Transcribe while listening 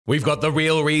We've got the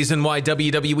real reason why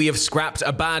WWE have scrapped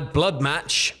a Bad Blood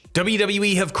match.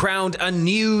 WWE have crowned a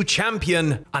new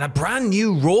champion, and a brand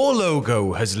new Raw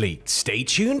logo has leaked. Stay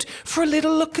tuned for a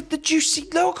little look at the juicy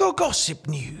logo gossip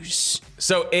news.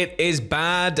 So it is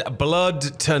Bad Blood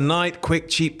tonight. Quick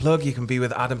cheap plug. You can be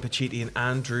with Adam Pacitti and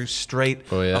Andrew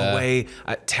straight away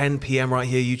at 10 p.m. right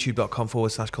here,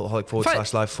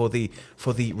 youtube.com/cultaholic/live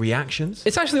for the reactions.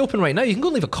 It's actually open right now. You can go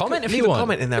leave a comment if you want. Leave a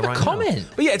comment in there right now.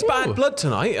 But yeah, it's Bad Blood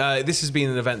tonight. This has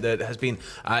been an event that has been,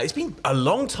 it's been a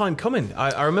long time coming.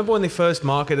 I remember when they first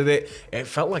marketed it, it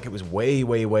felt like it was way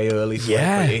early.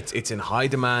 Yeah. It's in high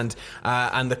demand,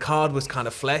 and the card was kind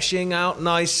of fleshing out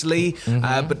nicely.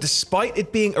 But despite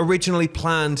it being originally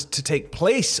planned to take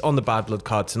place on the Bad Blood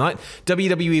card tonight,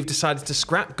 WWE have decided to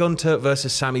scrap Gunther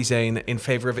versus Sami Zayn in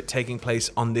favor of it taking place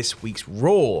on this week's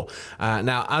Raw.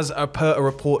 Now, per a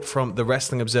report from the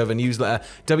Wrestling Observer newsletter,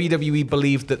 WWE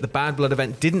believed that the Bad Blood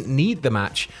event didn't need the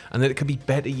match and that it could be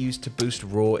better used to boost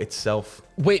Raw itself.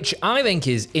 Which I think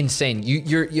is insane.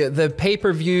 You're the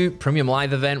pay-per-view, premium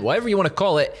live event, whatever you want to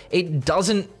call it, it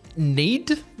doesn't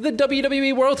need the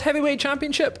WWE World Heavyweight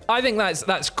Championship. I think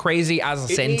that's crazy as a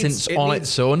sentence on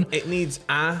its own. It needs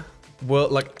a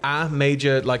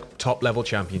major top level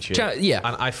championship. Yeah.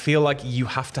 And I feel like you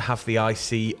have to have the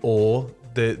IC or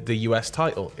the US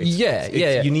title.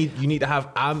 Yeah. You need to have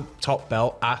a top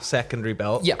belt, a secondary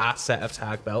belt, a set of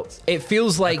tag belts. It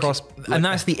feels like, and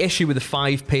that's the issue with the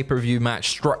 5 pay-per-view match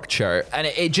structure, and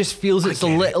it just feels it's a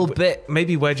little bit.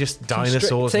 Maybe we're just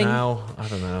dinosaurs now. I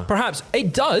don't know. Perhaps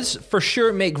it does for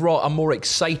sure make Raw a more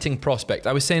exciting prospect.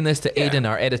 I was saying this to Aidan,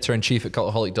 our editor-in-chief at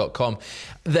Cultaholic.com,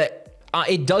 that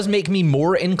it does make me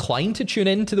more inclined to tune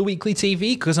in to the weekly TV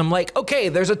because I'm like, okay,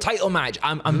 there's a title match.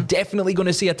 I'm definitely going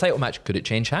to see a title match. Could it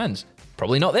change hands?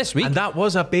 Probably not this week. And that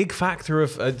was a big factor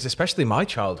of, especially my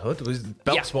childhood, was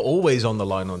belts were always on the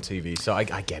line on TV. So I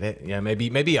get it. Yeah,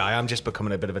 maybe I am just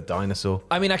becoming a bit of a dinosaur.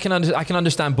 I mean, I can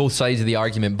understand both sides of the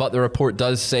argument, but the report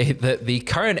does say that the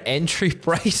current entry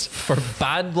price for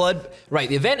Bad Blood, right,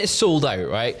 the event is sold out,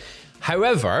 right?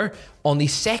 However, on the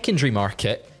secondary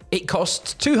market, it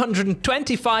costs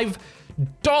 $225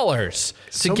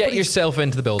 to get yourself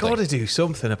into the building. Got to do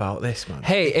something about this, man.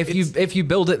 Hey, if you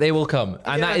build it, they will come,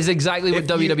 and that is exactly what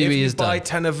WWE has done. If you buy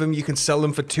 10 of them, you can sell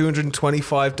them for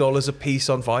 $225 a piece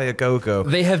on Viagogo.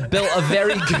 They have built a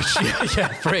very good show.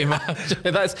 Yeah, pretty much.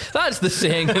 That's the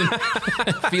saying in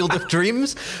Field of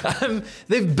Dreams.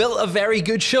 They've built a very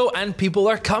good show, and people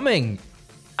are coming.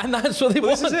 And that's what they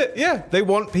want. This is it, yeah. They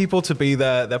want people to be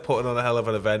there. They're putting on a hell of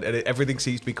an event, and everything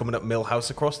seems to be coming up Millhouse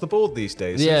across the board these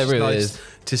days. So yeah, it's it really nice is.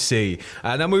 To see.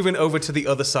 Now moving over to the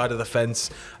other side of the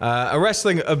fence, a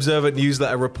Wrestling Observer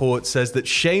newsletter report says that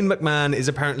Shane McMahon is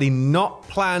apparently not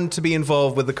planned to be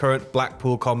involved with the current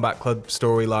Blackpool Combat Club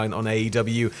storyline on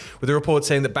AEW, with the report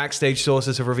saying that backstage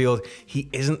sources have revealed he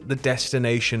isn't the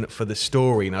destination for the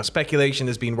story. Now, speculation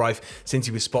has been rife since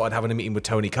he was spotted having a meeting with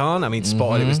Tony Khan. I mean,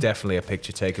 spotted, it was definitely a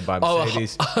picture taken by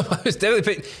Mercedes. I was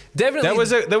definitely there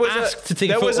was a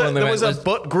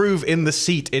butt groove in the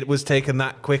seat. It was taken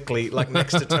that quickly, like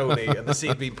next to Tony, and the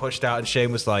seat being pushed out, and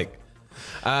Shane was like,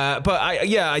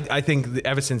 I think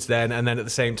ever since then, and then at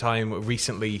the same time,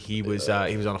 recently he was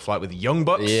on a flight with the Young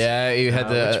Bucks. Yeah, he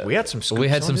had we had some scoops. We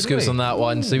had some scoops on that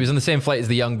one. So he was on the same flight as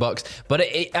the Young Bucks. But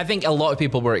I think a lot of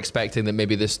people were expecting that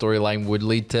maybe this storyline would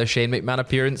lead to a Shane McMahon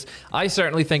appearance. I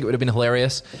certainly think it would have been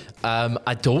hilarious.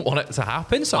 I don't want it to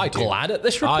happen, so I'm glad at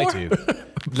this report. I do.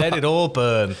 Let it all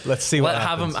burn. Let's see what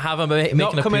happens. Have him make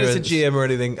not an come appearance. in as a GM or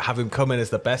anything. Have him come in as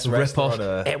the best wrestler on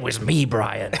earth. It was me,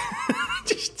 Brian.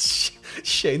 Just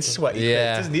Shane's sweaty.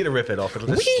 Yeah. It doesn't need to rip it off. It'll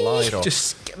just slide off.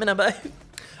 Just skimming about.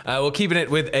 Well, keeping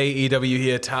it with AEW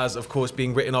here, Taz, of course,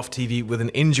 being written off TV with an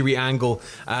injury angle.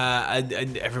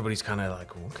 And everybody's kind of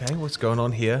like, okay, what's going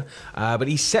on here? But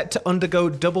he's set to undergo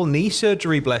double knee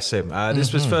surgery, bless him.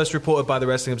 This was first reported by the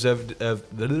Wrestling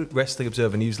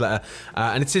Observer newsletter.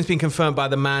 And it's since been confirmed by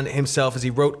the man himself as he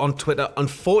wrote on Twitter,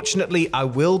 "Unfortunately, I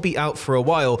will be out for a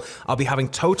while. I'll be having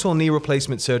total knee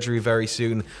replacement surgery very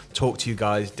soon. Talk to you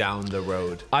guys down the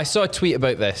road." I saw a tweet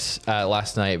about this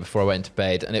last night before I went to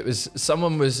bed, and it was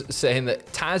someone was saying that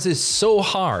Taz is so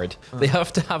hard they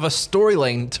have to have a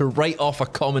storyline to write off a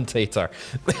commentator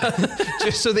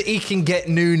just so that he can get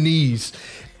new knees.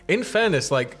 In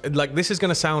fairness, like this is going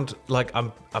to sound like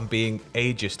I'm being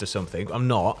ageist or something. I'm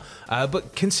not.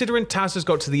 But considering Taz has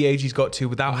got to the age he's got to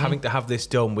without having to have this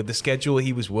done, with the schedule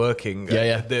he was working,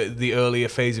 the earlier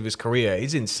phase of his career,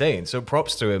 he's insane. So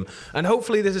props to him. And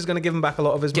hopefully this is going to give him back a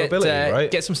lot of his mobility, right?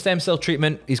 Get some stem cell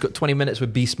treatment. He's got 20 minutes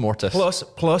with Beast Mortis.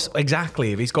 Plus,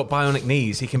 exactly. If he's got bionic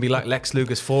knees, he can be like Lex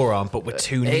Luger's forearm, but with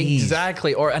 2 knees.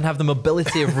 Exactly. And have the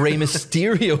mobility of Rey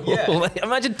Mysterio. Like,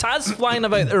 imagine Taz flying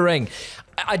about the ring.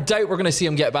 I doubt we're going to see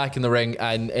him get back in the ring,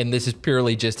 and this is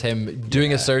purely just him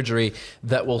doing a surgery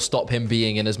that will stop him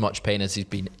being in as much pain as he's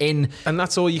been in. And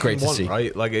that's all you can want,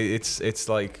 right? Like it's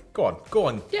like, go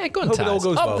on. Yeah, go on, Hope Taz. it all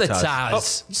goes Up well, the Taz.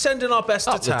 Taz. Sending our best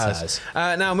to Taz.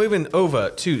 Now moving over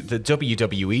to the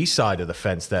WWE side of the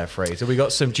fence there, Fraser. We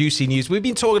got some juicy news. We've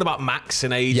been talking about Max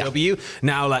and AEW. Yeah.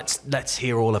 Now let's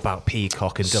hear all about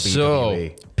Peacock and WWE. So,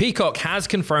 Peacock has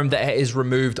confirmed that it has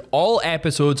removed all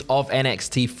episodes of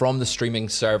NXT from the streaming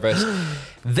service.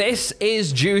 This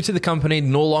is due to the company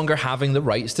no longer having the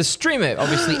rights to stream it.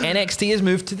 Obviously, NXT has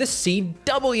moved to the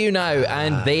CW now,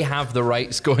 and they have the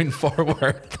rights going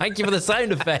forward. Thank you for the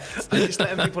sound effects. I'm just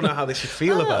letting people know how they should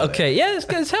feel about it. Okay, yeah,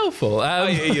 it's helpful.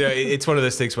 It's one of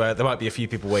those things where there might be a few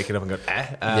people waking up and going,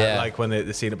 like when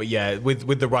they're seeing it. But yeah,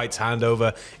 with the rights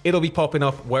handover, it'll be popping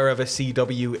up wherever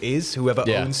CW is, whoever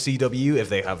owns CW, if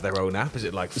they have their own app. Is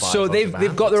it like 5 So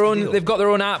they've got their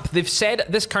own app. They've said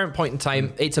at this current point in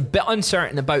time, it's a bit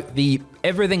uncertain about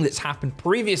everything that's happened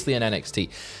previously in NXT.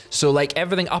 So like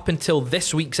everything up until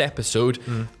this week's episode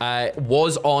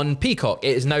was on Peacock.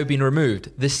 It has now been removed.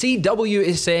 The CW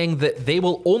is saying that they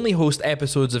will only host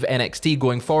episodes of NXT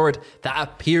going forward that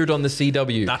appeared on the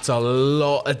CW. That's a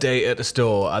lot of data to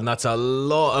store, and that's a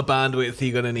lot of bandwidth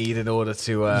you're going to need in order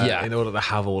to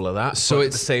have all of that. So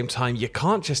at the same time, you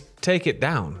can't just take it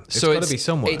down. It's got to be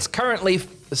somewhere. It's currently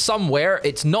somewhere.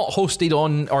 It's not hosted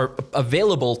on or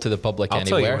available to the public anywhere. I'll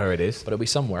tell you where it is. But it'll be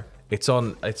somewhere. It's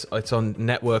on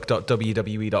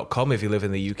network.wwe.com if you live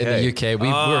in the UK. In the UK,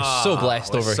 we're so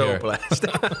blessed over here. So blessed.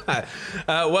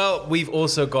 Well, we've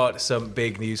also got some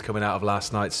big news coming out of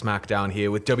last night's SmackDown here,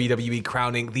 with WWE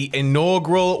crowning the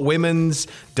inaugural Women's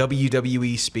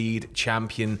WWE Speed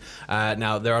Champion.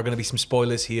 Now, there are going to be some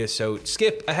spoilers here, so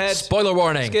skip ahead. Spoiler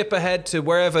warning. Skip ahead to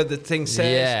wherever the thing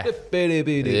says.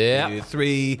 Yeah.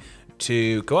 3,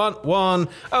 2, go on. 1.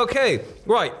 Okay,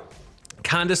 right.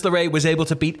 Candice LeRae was able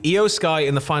to beat Io Sky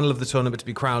in the final of the tournament to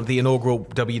be crowned the inaugural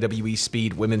WWE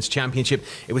Speed Women's Championship.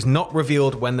 It was not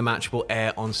revealed when the match will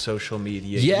air on social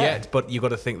media yet, but you got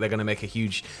to think they're going to make a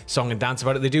huge song and dance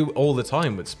about it. They do all the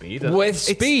time with Speed.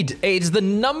 Speed, it's the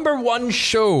 #1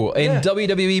 show in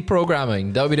WWE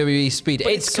programming, WWE Speed.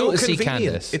 It's cool to see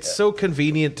Candice. It's so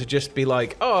convenient to just be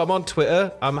like, oh, I'm on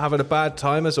Twitter, I'm having a bad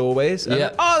time as always.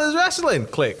 And oh, there's wrestling.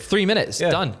 Click. 3 minutes,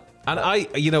 done. And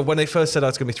when they first said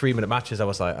it's going to be 3-minute matches, I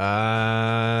was like,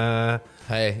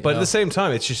 hey. But at the same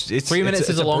time, it's 3 minutes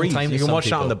is a long time. You can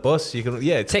watch that on the bus. You can,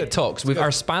 TikToks.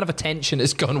 Our span of attention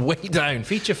has gone way down.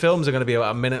 Feature films are going to be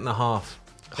about 1.5 minutes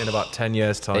in about 10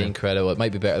 years' time. Incredible. It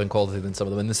might be better than quality than some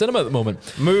of them in the cinema at the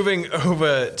moment. Moving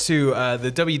over to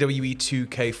the WWE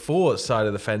 2K4 side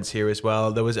of the fence here as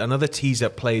well. There was another teaser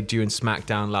played during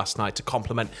SmackDown last night to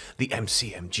complement the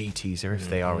MCMG teaser,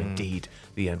 if they are indeed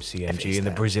the MCMG, and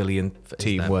the Brazilian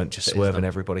team weren't just swerving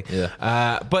everybody.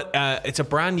 But it's a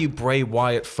brand new Bray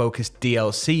Wyatt focused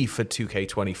DLC for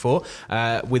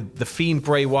 2K24 with the Fiend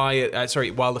Bray Wyatt.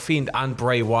 While the Fiend and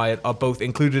Bray Wyatt are both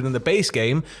included in the base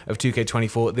game of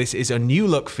 2K24, this is a new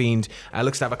look Fiend.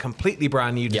 Looks to have a completely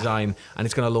brand new design, and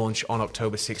it's going to launch on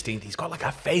October 16th. He's got like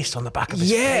a face on the back of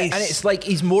his face, and it's like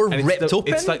he's more ripped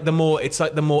open. It's like the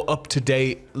more up to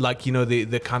date, like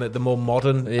the kind of the more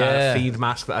modern Fiend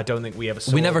mask that I don't think we ever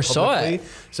saw. We never saw it.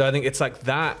 So I think it's like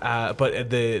that,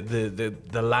 but the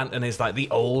lantern is like the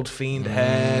old Fiend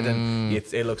head, and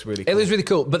it looks really cool. It looks really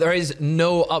cool, but there is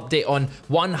no update on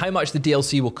how much the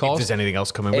DLC will cost. If there's anything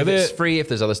else coming with it. If it's free, if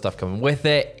there's other stuff coming with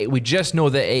it. We just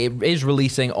know that it is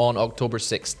releasing on October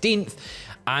 16th,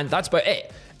 and that's about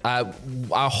it.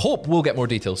 I hope we'll get more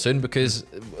details soon, because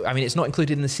I mean, it's not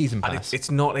included in the season pass.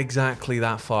 It's not exactly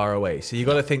that far away, so you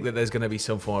got to think that there's going to be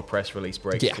some form of press release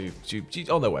break on their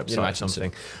website or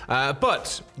something.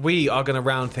 But we are going to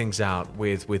round things out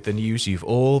with the news you've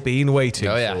all been waiting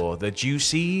for, the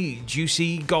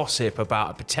juicy gossip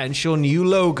about a potential new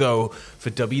logo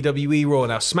for WWE Raw.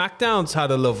 Now, SmackDown's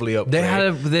had a lovely upgrade. They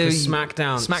had the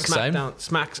SmackDown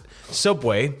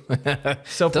Subway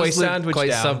sandwich quite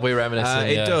down. Subway reminiscent.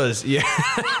 It does, yeah.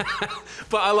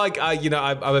 But I like,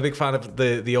 I'm a big fan of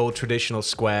the old traditional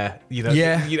square.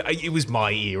 It was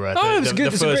my era. Oh, it was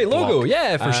good. It's a great logo.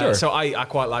 Yeah, for sure. So I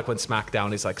quite like when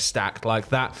SmackDown is like stacked like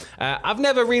that. I've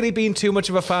never really been too much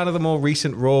of a fan of the more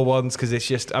recent Raw ones because it's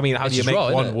just, how do you make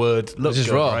Raw, one word look good,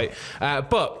 Raw. right?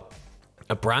 But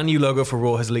a brand new logo for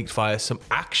Raw has leaked via some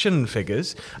action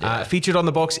figures. Featured on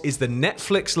the box is the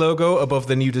Netflix logo above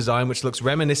the new design, which looks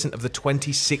reminiscent of the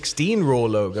 2016 Raw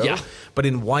logo, but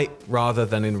in white rather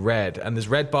than in red. And there's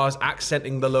red bars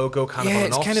accenting the logo kind of on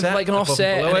an offset. Yeah, it's kind of like an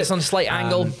offset, and it's on a slight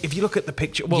angle. If you look at the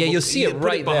picture, you'll see it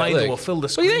right behind there. it. We'll fill the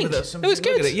screen. What do you think? It was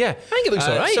good. Yeah, I think it looks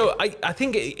all right. So I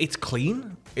think it's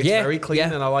clean. It's very clean,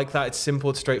 and I like that. It's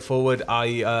simple, it's straightforward.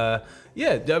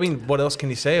 What else can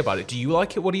you say about it? Do you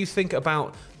like it? What do you think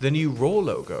about the new Raw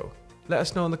logo? Let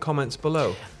us know in the comments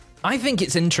below. I think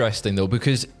it's interesting though,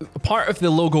 because part of the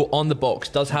logo on the box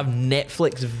does have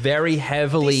Netflix very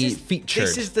heavily featured.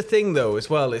 This is the thing though, as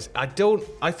well, is I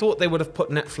thought they would have put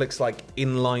Netflix like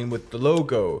in line with the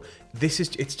logo.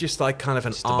 It's just like kind of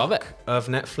an arc of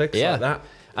Netflix like that.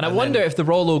 And I wonder if the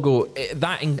Raw logo,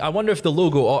 I wonder if the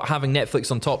logo having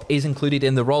Netflix on top is included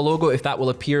in the Raw logo, if that will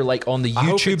appear like on the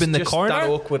YouTube in the corner. That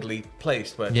awkwardly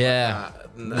placed.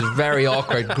 Very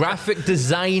awkward. Graphic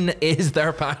design is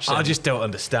their passion. I just don't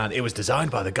understand. It was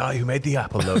designed by the guy who made the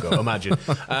Apple logo, imagine.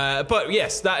 But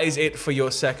yes, that is it for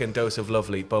your second dose of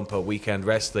lovely bumper weekend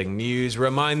wrestling news.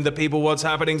 Remind the people what's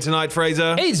happening tonight,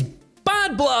 Fraser. It's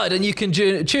Bad Blood, and you can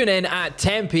tune in at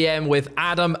 10 p.m. with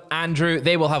Adam, Andrew.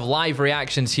 They will have live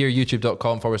reactions here,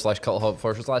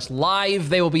 youtube.com/Cultaholic/live.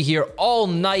 They will be here all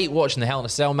night watching the Hell in a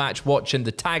Cell match, watching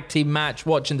the tag team match,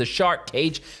 watching the Shark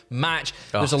Cage match.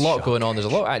 There's a lot going on. There's a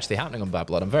lot actually happening on Bad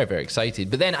Blood. I'm very, very excited.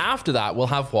 But then after that, we'll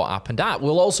have What Happened At.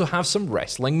 We'll also have some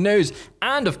wrestling news.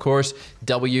 And of course,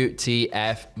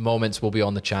 WTF moments will be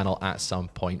on the channel at some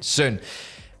point soon.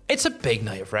 It's a big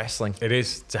night of wrestling. It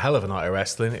is. It's a hell of a night of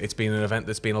wrestling. It's been an event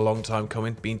that's been a long time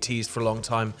coming, been teased for a long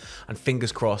time, and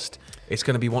fingers crossed, it's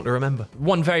going to be one to remember.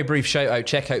 One very brief shout out,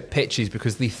 check out Pitches,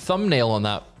 because the thumbnail on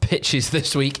that Pitches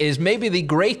this week is maybe the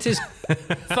greatest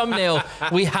thumbnail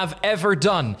we have ever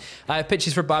done.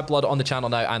 Pitches for Bad Blood on the channel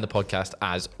now and the podcast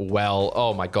as well.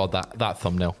 Oh my God, that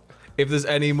thumbnail. If there's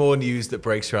any more news that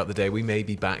breaks throughout the day, we may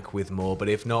be back with more, but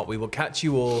if not, we will catch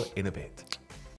you all in a bit.